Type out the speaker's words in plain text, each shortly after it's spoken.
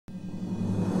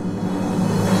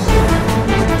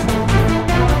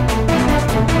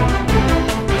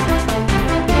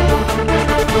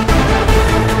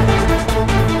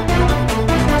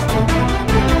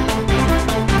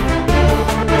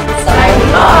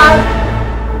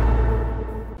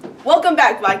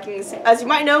back, Vikings. As you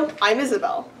might know, I'm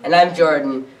Isabel. And I'm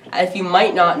Jordan. If you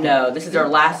might not know, this is our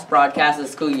last broadcast of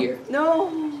the school year.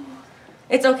 No.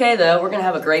 It's okay though, we're gonna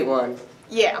have a great one.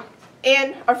 Yeah.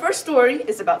 And our first story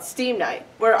is about STEAM Night,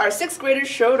 where our 6th graders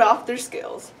showed off their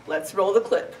skills. Let's roll the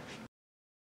clip.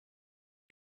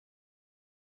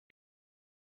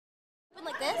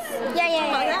 Like this?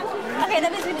 Yeah. Okay,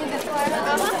 that is really good.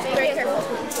 Very careful.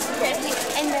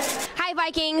 Hi,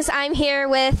 Vikings. I'm here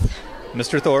with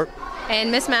Mr. Thorpe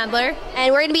and Miss Madler,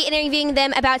 and we're going to be interviewing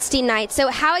them about STEAM Night. So,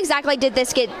 how exactly did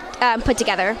this get put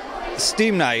together?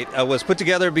 STEAM Night was put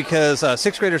together because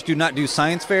 6th graders do not do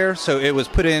science fair, so it was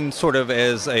put in sort of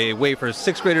as a way for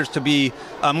 6th graders to be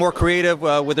more creative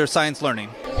with their science learning.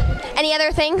 Any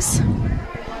other things?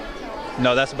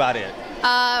 No, that's about it.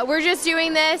 We're just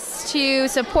doing this to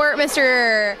support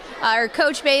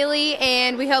Coach Bailey,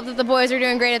 and we hope that the boys are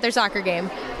doing great at their soccer game.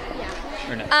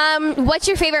 What's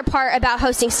your favorite part about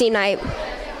hosting STEAM Night?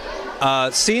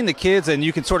 Seeing the kids, and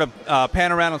you can sort of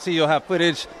pan around and see you'll have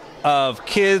footage of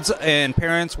kids and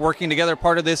parents working together.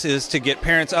 Part of this is to get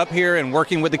parents up here and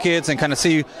working with the kids and kind of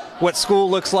see what school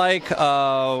looks like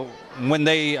when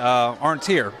they aren't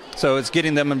here. So it's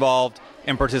getting them involved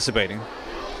and participating.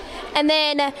 And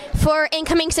then for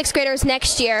incoming 6th graders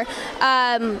next year,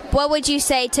 what would you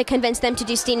say to convince them to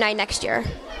do STEAM Night next year?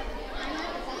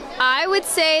 I would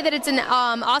say that it's an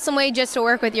awesome way just to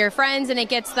work with your friends, and it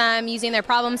gets them using their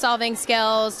problem-solving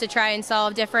skills to try and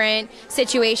solve different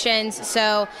situations.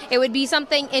 So it would be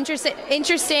something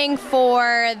interesting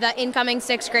for the incoming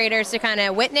 6th graders to kind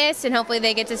of witness, and hopefully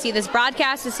they get to see this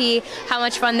broadcast to see how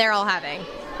much fun they're all having.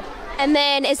 And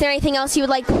then, is there anything else you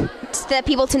would like the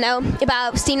people to know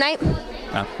about STEAM Night?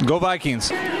 Go Vikings!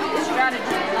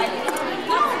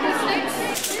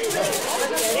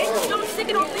 Don't stick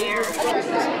it over there.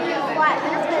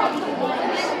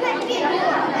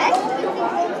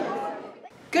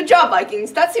 Good job,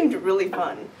 Vikings. That seemed really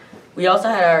fun. We also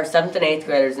had our 7th and 8th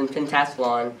graders in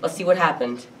pentathlon. Let's see what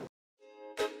happened.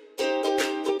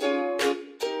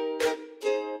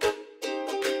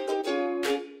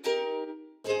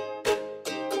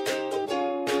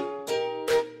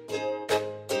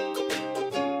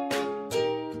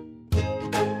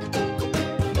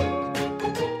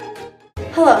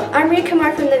 Hello, I'm Rhea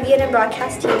Kumar from the Vandeventer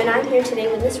Broadcast team, and I'm here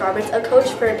today with Ms. Roberts, a coach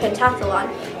for pentathlon.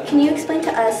 Can you explain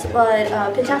to us what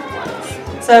pentathlon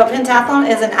is? So pentathlon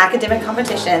is an academic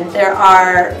competition. There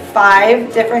are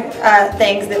 5 different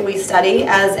things that we study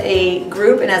as a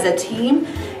group and as a team,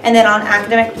 and then on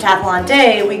Academic Pentathlon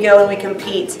Day we go and we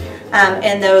compete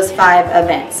in those 5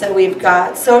 events. So we've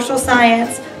got social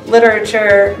science,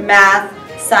 literature, math,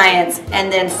 science,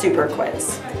 and then super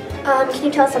quiz. Can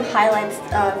you tell us some highlights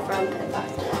from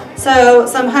pentathlon? So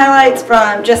some highlights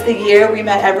from just the year: we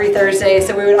met every Thursday,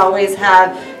 so we would always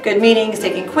have good meetings,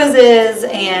 taking quizzes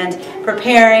and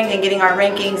preparing and getting our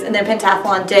rankings. And then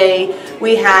pentathlon day,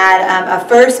 we had a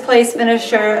 1st place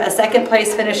finisher, a 2nd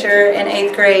place finisher in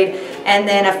 8th grade, and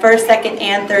then a 1st, 2nd,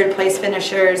 and 3rd place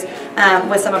finishers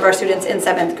with some of our students in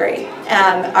 7th grade.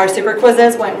 Our super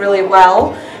quizzes went really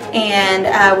well,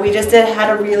 and we just had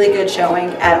a really good showing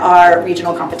at our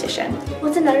regional competition.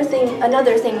 What's another thing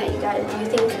that you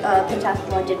think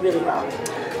pentathlon did really well?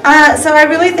 So I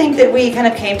really think that we kind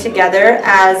of came together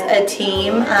as a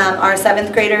team. Our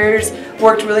 7th graders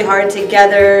worked really hard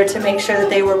together to make sure that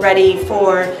they were ready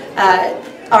for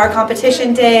our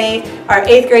competition day. Our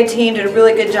 8th grade team did a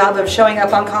really good job of showing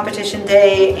up on competition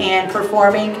day and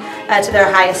performing to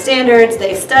their highest standards.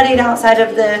 They studied outside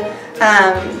of the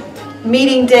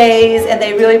meeting days, and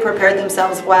they really prepared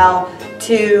themselves well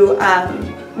to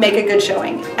make a good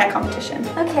showing at competition.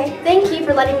 Okay, thank you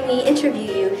for letting me interview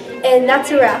you. And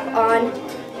that's a wrap on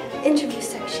interview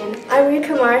section. I'm Rhea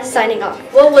Kumar signing off.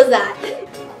 What was that?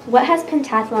 What has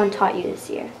pentathlon taught you this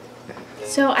year?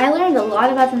 So I learned a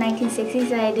lot about the 1960s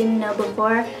that I didn't know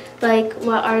before, like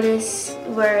what artists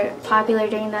were popular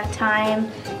during that time.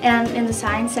 And in the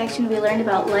science section we learned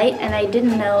about light, and I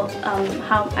didn't know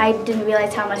I didn't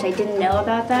realize how much I didn't know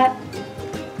about that.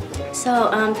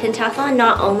 So pentathlon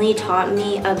not only taught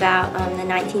me about the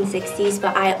 1960s,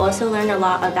 but I also learned a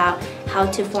lot about how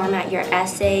to format your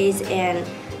essays and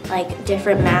like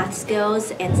different math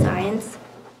skills and science.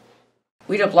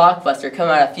 We had a blockbuster come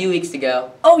out a few weeks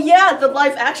ago. Oh yeah, the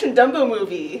live-action Dumbo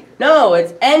movie. No,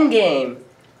 it's Endgame.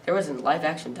 There was a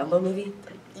live-action Dumbo movie?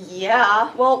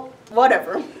 Yeah, well,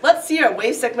 whatever. Let's see our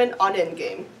Wave segment on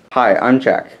Endgame. Hi, I'm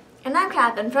Jack. And I'm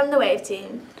Catherine from the Wave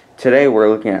team. Today we're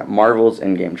looking at Marvel's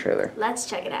Endgame trailer. Let's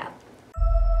check it out.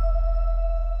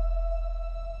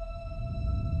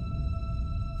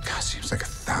 God, seems like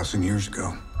 1,000 years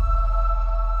ago.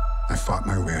 I fought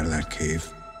my way out of that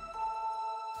cave.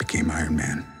 became Iron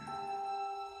Man.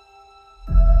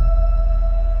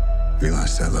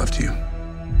 Realized I loved you.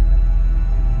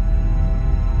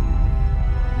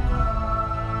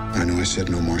 I know I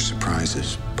said no more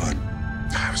surprises, but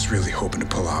I was really hoping to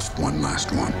pull off one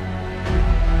last one.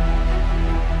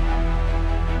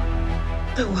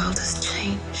 The world has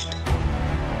changed.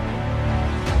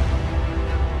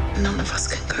 None of us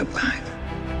can go back.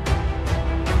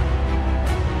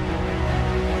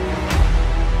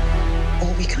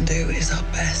 All we can do is our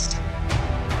best.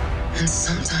 And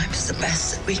sometimes the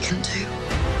best that we can do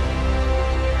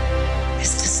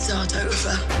is to start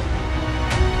over.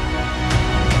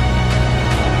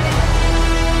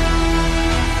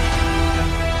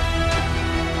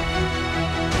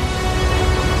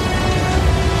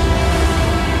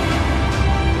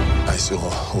 I saw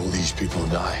all these people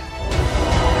die.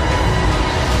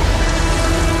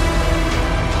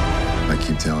 I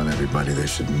keep telling everybody they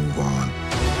should move on.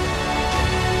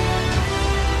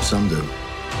 Some do,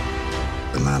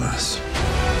 but not us.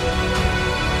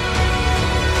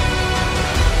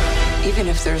 Even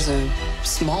if there's a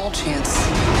small chance,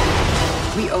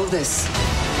 we owe this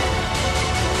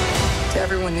to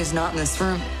everyone who's not in this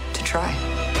room to try.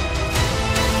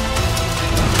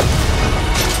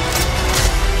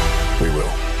 We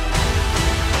will.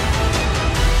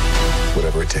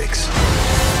 Whatever it takes.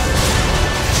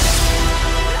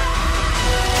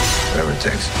 Whatever it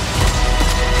takes.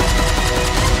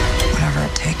 Whatever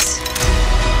it takes.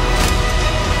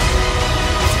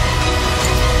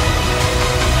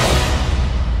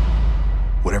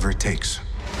 Whatever it takes.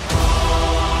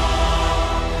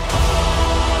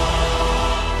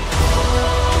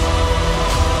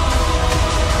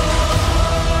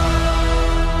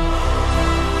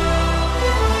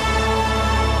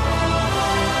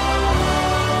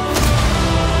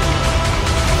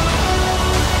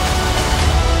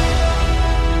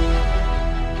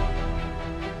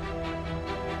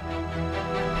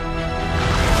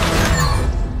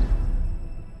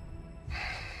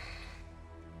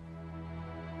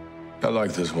 I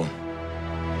like this one.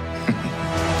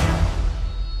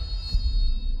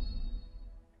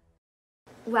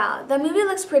 Wow, the movie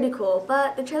looks pretty cool,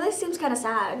 but the trailer seems kind of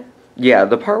sad. Yeah,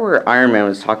 the part where Iron Man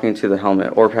was talking to the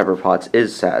helmet or Pepper Potts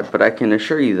is sad, but I can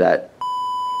assure you that...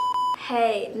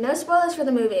 Hey, no spoilers for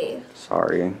the movie.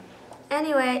 Sorry.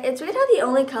 Anyway, it's weird how the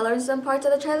only color in some parts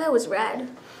of the trailer was red.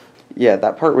 Yeah,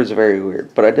 that part was very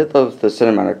weird, but I did love the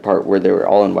cinematic part where they were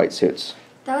all in white suits.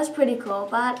 That was pretty cool,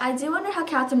 but I do wonder how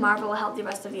Captain Marvel will help the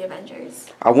rest of the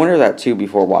Avengers. I wonder that too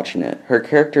before watching it. Her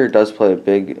character does play a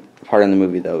big part in the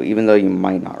movie though, even though you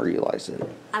might not realize it.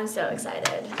 I'm so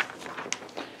excited.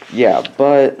 Yeah,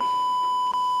 but...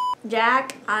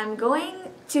 Jack, I'm going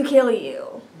to kill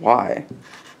you. Why?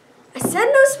 I said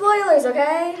no spoilers,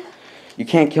 okay? You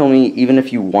can't kill me even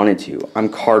if you wanted to. I'm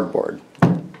cardboard.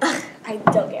 I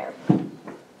don't care.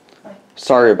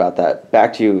 Sorry about that.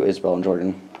 Back to you, Isabel and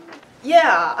Jordan.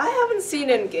 Yeah, I haven't seen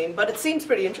Endgame, but it seems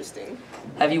pretty interesting.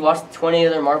 Have you watched 20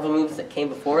 other Marvel movies that came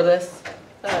before this?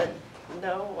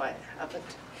 No, I haven't.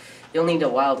 You'll need a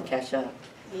while to catch up.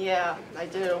 Yeah, I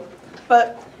do.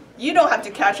 But you don't have to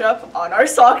catch up on our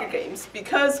soccer games,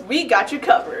 because we got you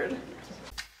covered.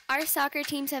 Our soccer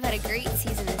teams have had a great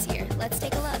season this year. Let's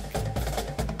take a look.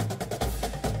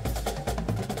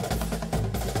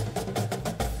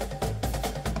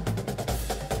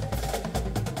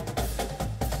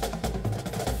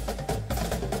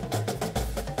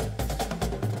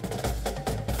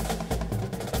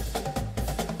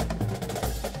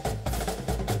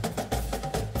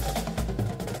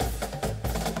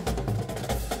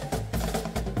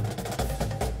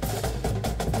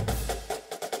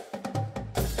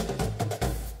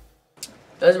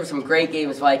 Those were some great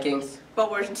games, Vikings.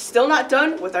 But we're still not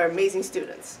done with our amazing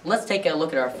students. Let's take a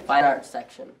look at our fine arts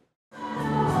section.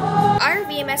 Our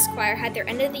VMS choir had their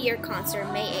end of the year concert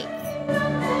May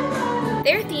 8th.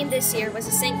 Their theme this year was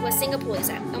Singapore,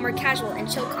 a more casual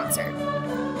and chill concert.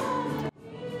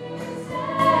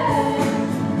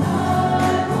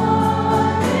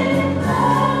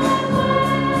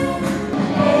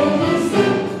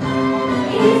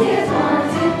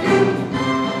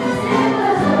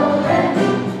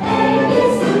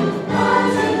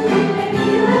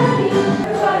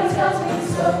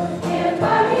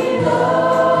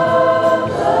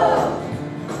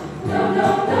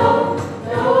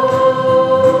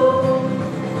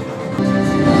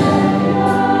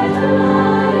 No.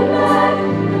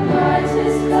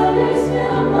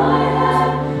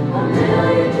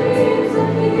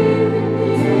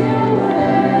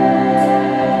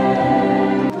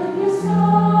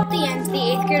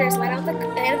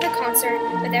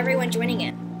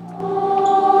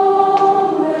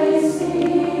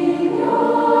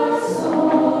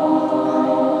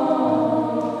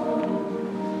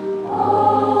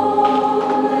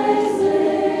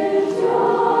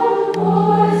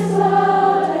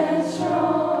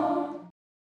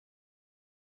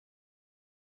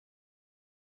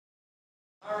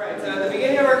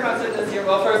 this year?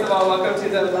 Well, first of all, welcome to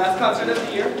the last concert of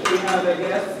the year. We have a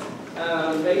guest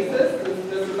bassist,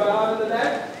 Mr. Bob in the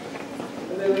back,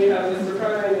 and then we have Mr.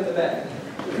 Prime in the back,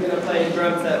 who's going to play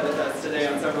drum set with us today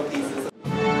on several pieces.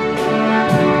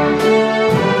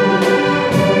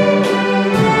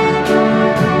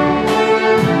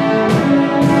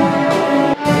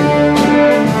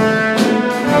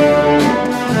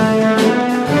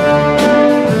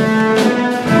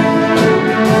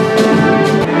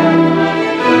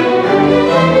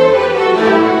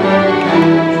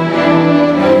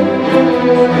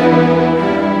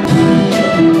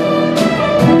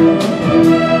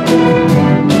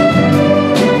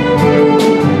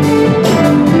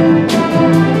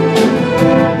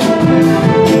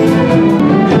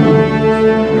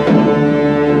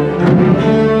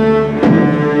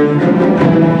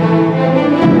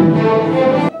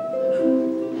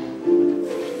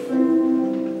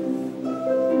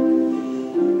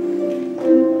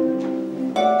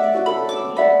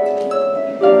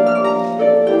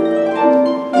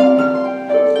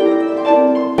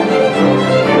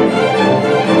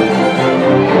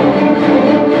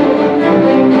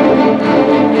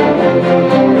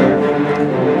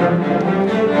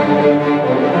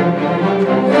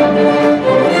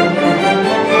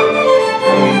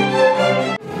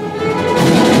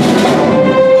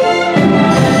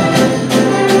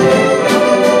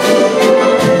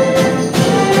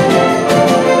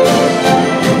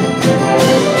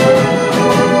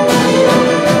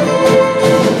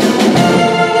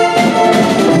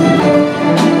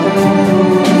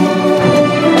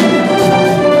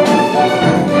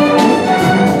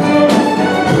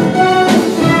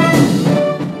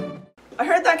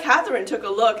 Took a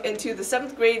look into the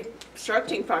 7th grade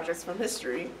constructing projects from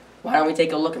history. Why don't we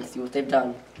take a look and see what they've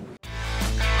done?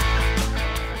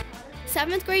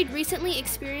 7th grade recently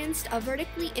experienced a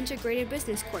vertically integrated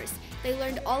business course. They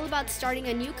learned all about starting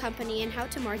a new company and how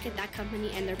to market that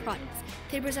company and their products.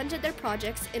 They presented their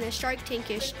projects in a Shark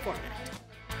Tank-ish format.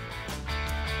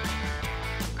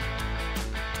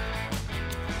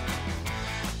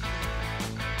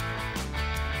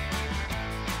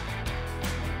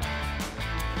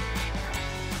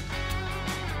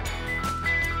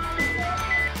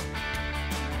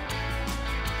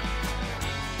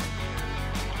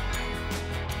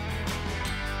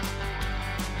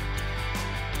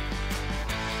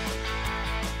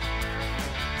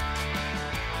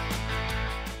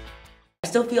 I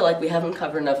still feel like we haven't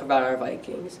covered enough about our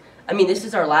Vikings. I mean, this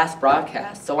is our last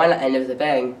broadcast, so why not end it with a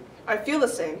bang? I feel the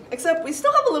same, except we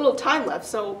still have a little time left,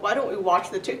 so why don't we watch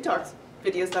the TikTok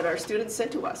videos that our students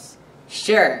sent to us?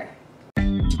 Sure.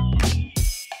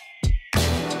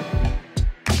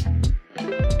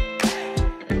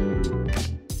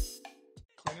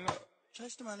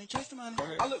 Chase the money, chase the money.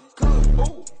 I look good,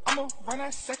 ooh, I'ma run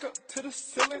that sack up to the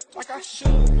ceiling like I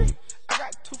should. I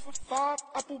got 2 for $5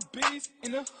 Applebee's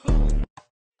in the hood.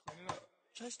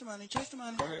 Chase the money, chase the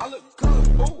money. I look good,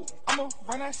 ooh, I'ma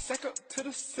run that sack up to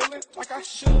the ceiling like I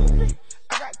should.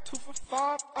 I got 2 for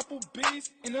 $5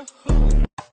 Applebee's in the hood.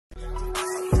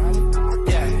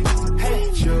 Yeah,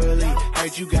 hey Julie,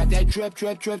 heard you got that drip,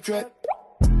 drip, drip, drip.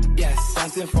 Yes,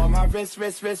 something for my wrist,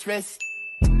 wrist, wrist, wrist.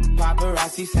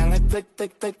 Paparazzi sound like flick,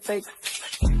 flick, flick, flick.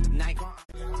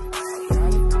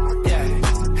 Yeah,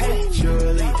 hey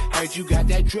Julie, heard you got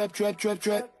that drip, drip, drip,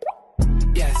 drip.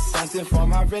 Yes, something for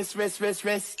my wrist, wrist, wrist,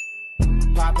 wrist.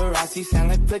 Paparazzi sound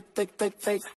like flick, flick, flick,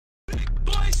 flick.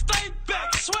 Boys stay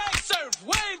back, swag surf,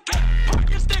 wave cap,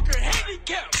 parking sticker,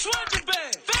 handicap, swagger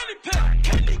bag, fanny pack,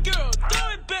 candy girl,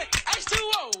 throw it back,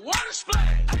 H2O, water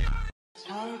splash. It's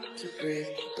hard to breathe,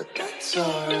 but that's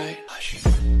alright.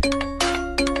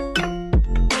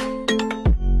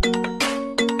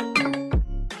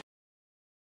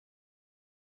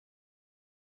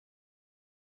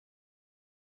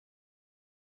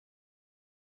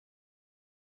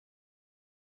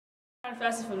 I'm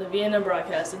Fasty from the Vandeventer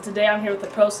Broadcast, and today I'm here with the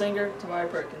pro singer, Tamari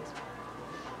Perkins.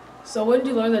 So when did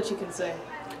you learn that you can sing?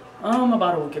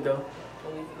 About a week ago. A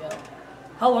week ago.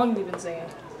 How long have you been singing?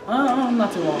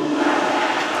 Not too long.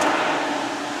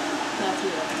 Not too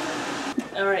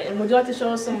long. Alright, and would you like to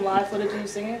show us some live footage of you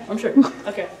singing? I'm sure.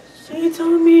 Okay. She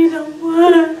told me don't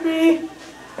worry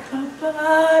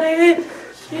about it.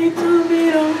 She told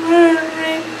me don't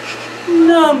worry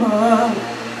no more.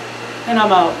 And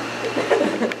I'm out.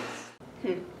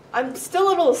 I'm still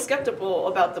a little skeptical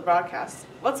about the broadcast.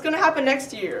 What's going to happen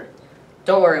next year?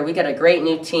 Don't worry, we got a great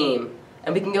new team,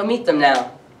 and we can go meet them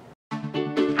now.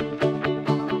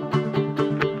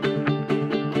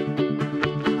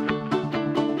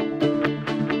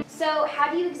 So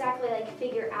how do you exactly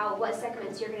figure out what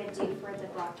segments you're going to do for the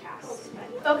broadcast.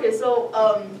 Okay, so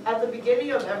at the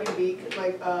beginning of every week,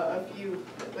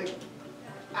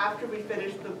 after we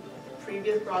finish the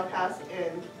previous broadcast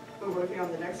and we're working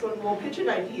on the next one, we'll pitch in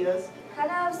ideas. Kind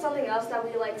of something else that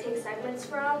we take segments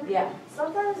from. Yeah.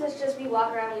 Sometimes it's just we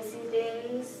walk around, we see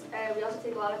things, and we also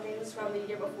take a lot of things from the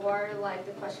year before, like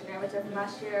the questionnaire we took from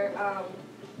last year,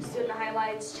 student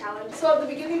highlights, challenge. So at the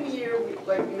beginning of the year,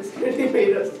 Miss Kennedy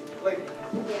made us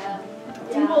yeah.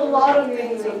 do a lot of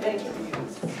things with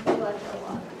interviews.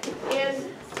 And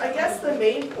I guess the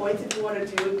main point if you want to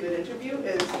do a good interview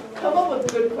is come up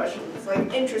with good questions,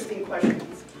 interesting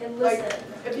questions. And listen.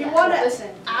 If you want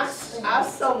to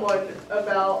ask someone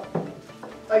about,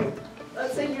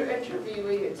 let's say you're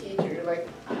interviewing a teacher,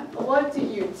 what do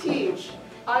you teach?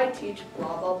 I teach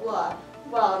blah, blah, blah.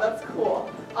 Wow, that's cool.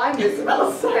 I'm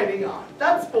Isabel signing off.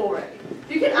 That's boring.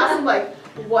 You can ask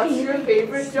them, what's your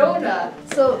favorite donut?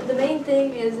 So the main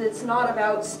thing is it's not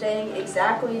about staying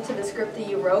exactly to the script that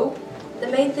you wrote. The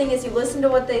main thing is you listen to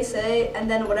what they say, and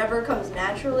then whatever comes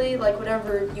naturally,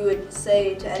 whatever you would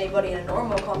say to anybody in a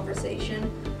normal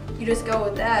conversation, you just go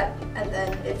with that, and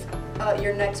then if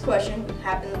your next question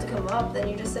happens to come up, then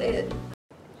you just say it.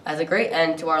 As a great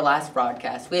end to our last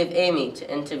broadcast, we have Amy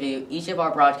to interview each of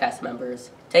our broadcast members.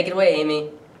 Take it away,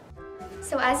 Amy.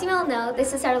 So as you all know,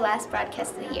 this is our last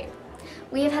broadcast of the year.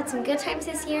 We have had some good times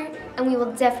this year, and we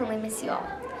will definitely miss you all.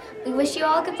 We wish you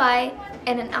all goodbye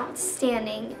and an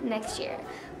outstanding next year.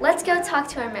 Let's go talk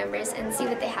to our members and see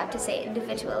what they have to say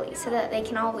individually so that they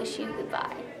can all wish you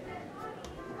goodbye.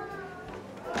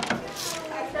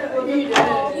 You did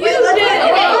it. You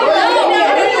did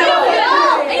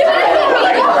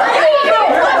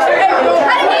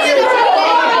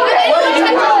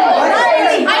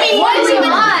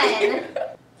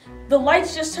The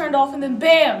lights just turned off and then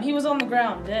bam, he was on the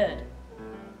ground, dead.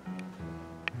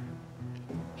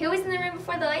 Who was in the room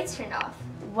before the lights turned off?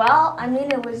 Well,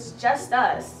 it was just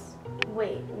us.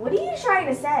 Wait, what are you trying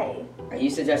to say? Are you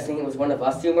suggesting it was one of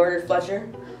us who murdered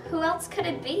Fletcher? Who else could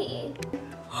it be?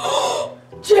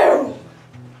 Gerald!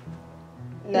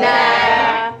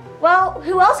 Nah. Well,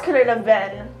 who else could it have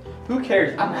been? Who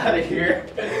cares? I'm out of here.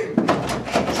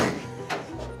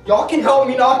 Y'all can help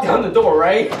me knock down the door,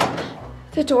 right?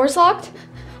 The door's locked?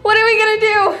 What are we gonna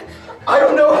do? I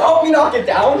don't know. Help me knock it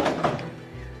down.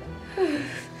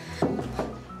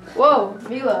 Whoa,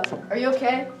 Mila, are you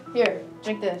okay? Here,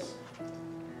 drink this.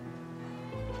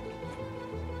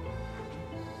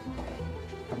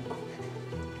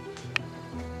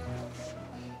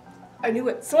 I knew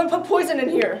it. Someone put poison in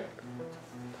here.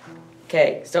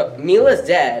 Okay, so Mila's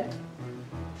dead.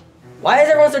 Why is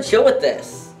everyone so chill with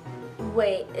this?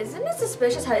 Wait, isn't it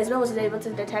suspicious how Isabel was able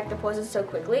to detect the poison so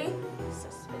quickly?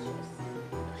 Suspicious.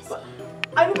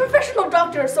 I'm a professional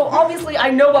doctor, so obviously I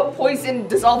know what poison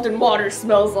dissolved in water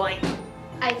smells like.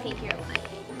 I think you're lying.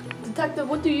 Detective,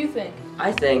 what do you think?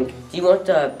 I think, do you want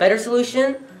the better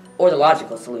solution or the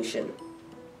logical solution?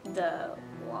 The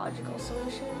logical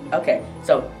solution? Okay,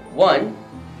 so 1,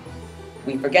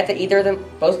 we forget that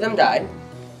both of them died.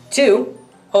 2,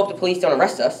 hope the police don't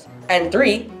arrest us. And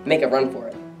 3, make a run for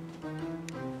it.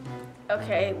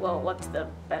 Okay, well, what's the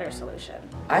better solution?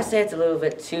 I say it's a little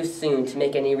bit too soon to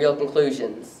make any real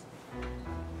conclusions.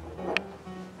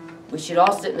 We should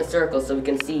all sit in a circle so we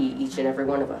can see each and every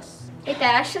one of us. Hey,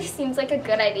 that actually seems like a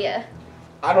good idea.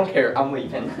 I don't care. I'm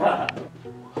leaving.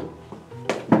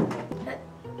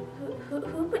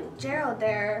 Who put Gerald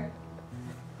there?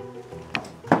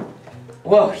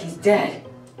 Whoa, he's dead.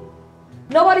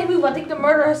 Nobody move. I think the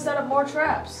murderer has set up more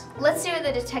traps. Let's do what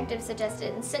the detective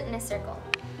suggested and sit in a circle.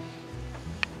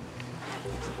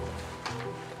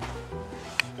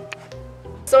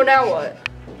 So now what?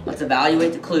 Let's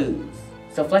evaluate the clues.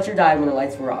 So Fletcher died when the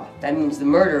lights were off. That means the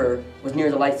murderer was near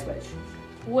the light switch.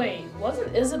 Wait,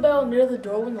 wasn't Isabel near the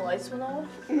door when the lights went off?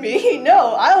 Me?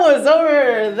 No, I was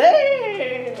over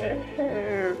there.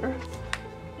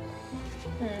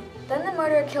 Then the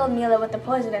murderer killed Mila with the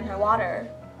poison in her water.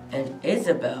 And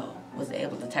Isabel was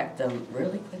able to detect them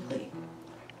really quickly.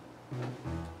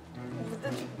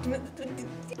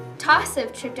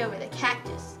 Tossive tripped over the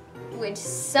cactus, which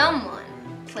someone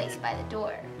placed by the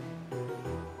door.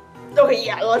 Okay,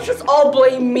 yeah, let's just all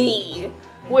blame me.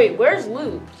 Wait, where's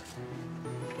Luke?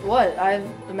 What? I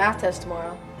have a math test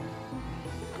tomorrow.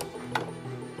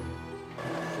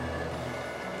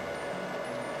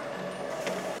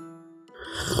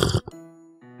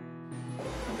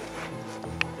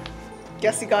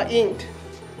 Guess he got inked.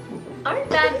 Aren't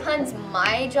bad puns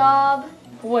my job?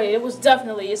 Wait, it was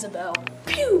definitely Isabel.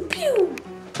 Pew, pew.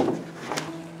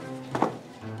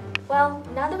 Well,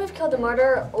 now that we've killed the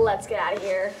murderer, let's get out of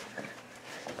here.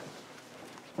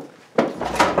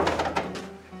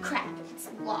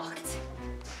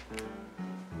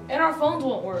 And our phones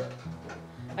won't work.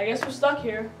 I guess we're stuck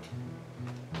here.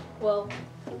 Well,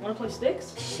 wanna play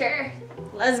sticks? Sure.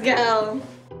 Let's go.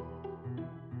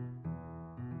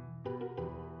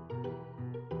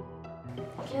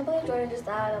 I can't believe Jordan just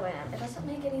died of it. It doesn't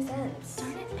make any sense.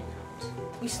 Darn it.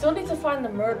 We still need to find the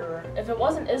murderer. If it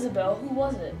wasn't Isabel, who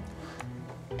was it?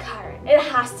 Karen, it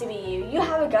has to be you. You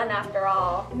have a gun after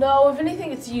all. No, if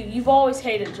anything, it's you. You've always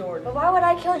hated Jordan. But why would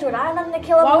I kill Jordan? I have nothing to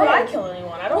kill him Why would with. I kill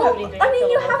anyone? I don't have anything I to mean,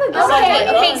 kill you him have a with. gun.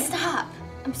 Besides my Okay, gun. stop.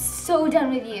 I'm so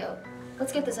done with you.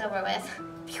 Let's get this over with.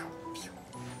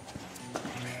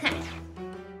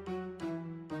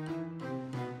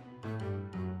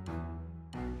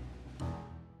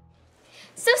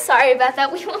 So sorry about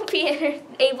that. We won't be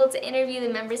able to interview the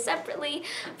members separately,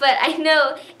 but I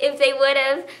know if they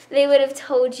would have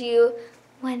told you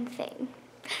one thing.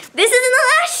 This isn't the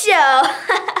last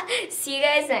show. See you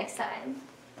guys next time.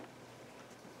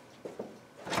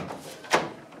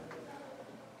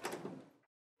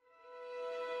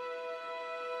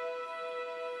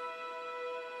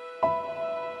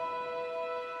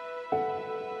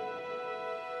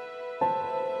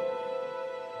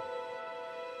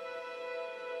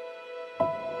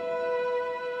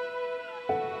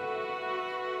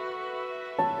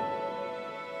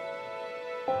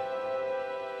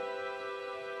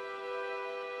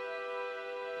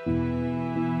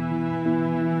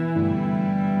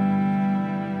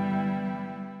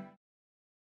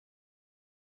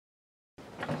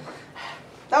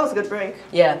 That was a good break.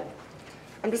 Yeah.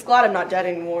 I'm just glad I'm not dead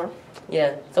anymore.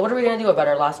 Yeah. So what are we gonna do about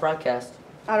our last broadcast?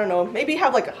 I don't know, maybe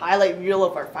have like a highlight reel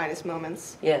of our finest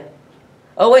moments. Yeah.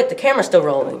 Oh wait, the camera's still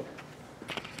rolling.